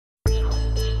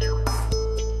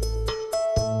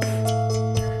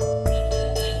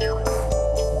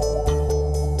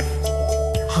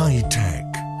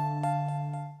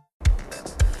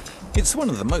It's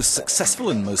one of the most successful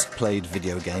and most played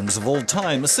video games of all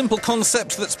time, a simple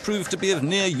concept that's proved to be of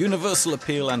near universal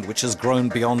appeal and which has grown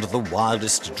beyond the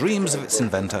wildest dreams of its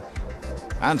inventor.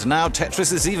 And now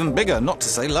Tetris is even bigger, not to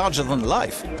say larger than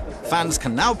life. Fans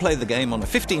can now play the game on a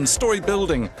 15-story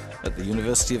building at the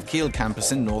University of Kiel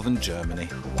campus in northern Germany.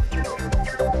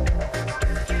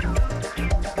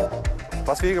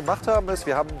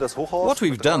 What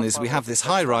we've done is we have this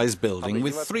high-rise building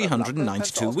with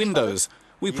 392 windows.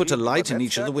 We put a light in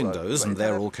each of the windows, and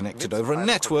they're all connected over a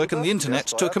network and the internet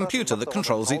to a computer that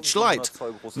controls each light,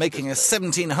 making a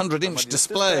 1700-inch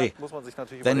display.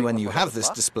 Then when you have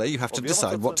this display, you have to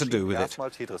decide what to do with it.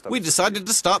 We decided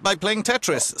to start by playing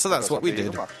Tetris, so that's what we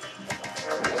did.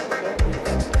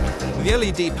 The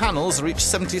LED panels are each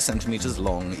 70 centimeters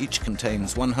long. Each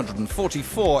contains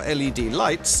 144 LED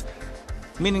lights,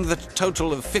 meaning that a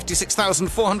total of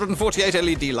 56,448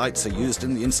 LED lights are used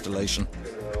in the installation.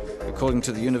 According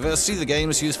to the university, the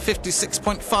games use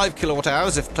 56.5 kilowatt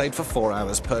hours if played for 4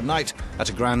 hours per night, at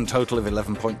a grand total of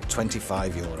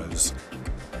 11.25 euros.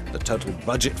 The total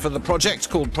budget for the project,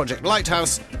 called Project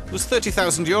Lighthouse, was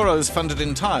 30,000 euros, funded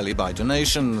entirely by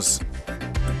donations.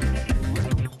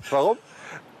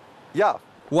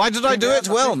 Why did I do it?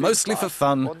 Well, mostly for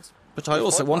fun. But I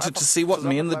also wanted to see what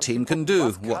me and the team can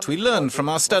do, what we learned from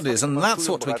our studies, and that's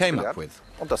what we came up with.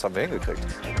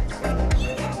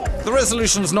 The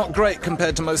resolution's not great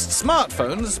compared to most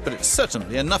smartphones, but it's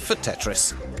certainly enough for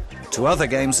Tetris. 2 other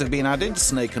games have been added,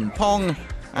 Snake and Pong,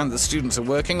 and the students are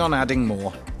working on adding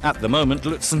more. At the moment,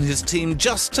 Lutz and his team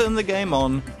just turn the game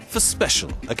on for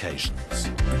special occasions.